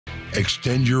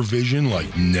Extend your vision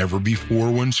like never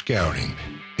before when scouting.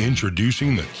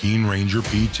 Introducing the Keen Ranger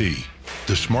PT,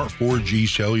 the smart 4G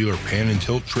cellular pan and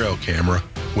tilt trail camera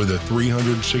with a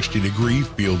 360-degree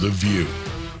field of view,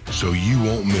 so you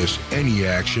won't miss any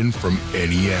action from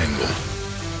any angle.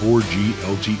 4G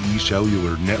LTE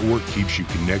cellular network keeps you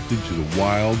connected to the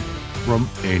wild from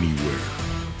anywhere.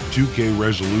 2K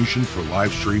resolution for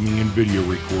live streaming and video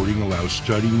recording allows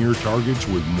studying your targets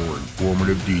with more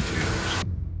informative details.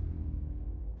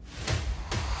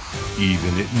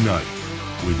 Even at night,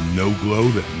 with no glow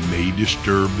that may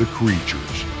disturb the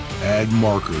creatures. Add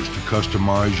markers to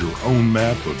customize your own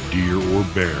map of deer or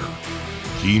bear.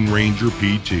 Keen Ranger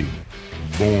PT,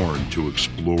 born to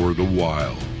explore the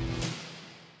wild.